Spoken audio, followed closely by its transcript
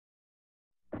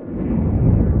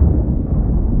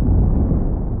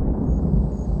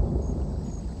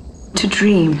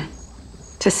dream,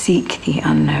 to seek the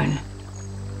unknown.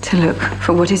 To look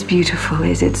for what is beautiful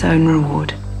is its own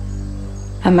reward.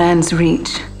 A man's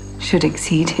reach should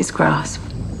exceed his grasp.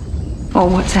 Or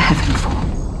what's a heaven for?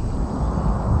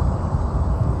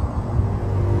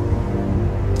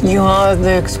 You are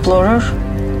the explorer?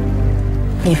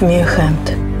 Give me a hand.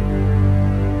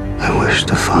 I wish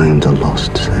to find a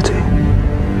lost city.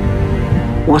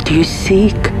 What you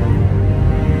seek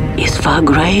is far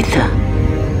greater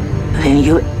than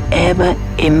you ever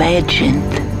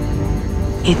imagined.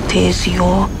 It is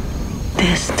your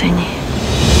destiny.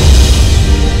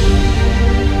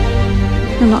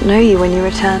 I'll not know you when you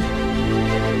return.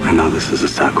 I know this is a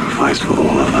sacrifice for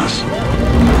all of us.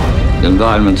 The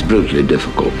environment's brutally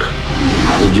difficult.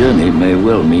 The journey may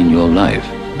well mean your life,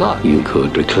 but you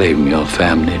could reclaim your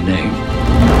family name.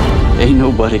 Ain't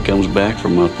nobody comes back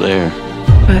from up there.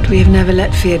 But we have never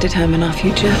let fear determine our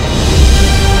future.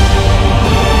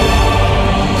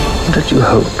 What did you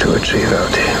hope to achieve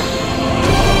out here?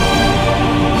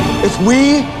 If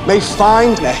we may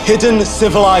find a hidden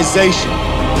civilization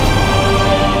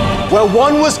where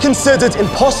one was considered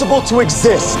impossible to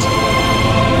exist,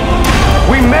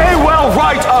 we may well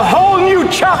write a whole new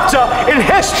chapter in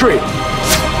history.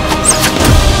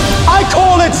 I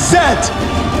call it Zed.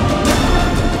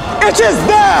 It is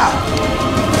there,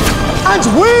 and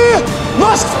we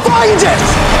must find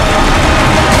it!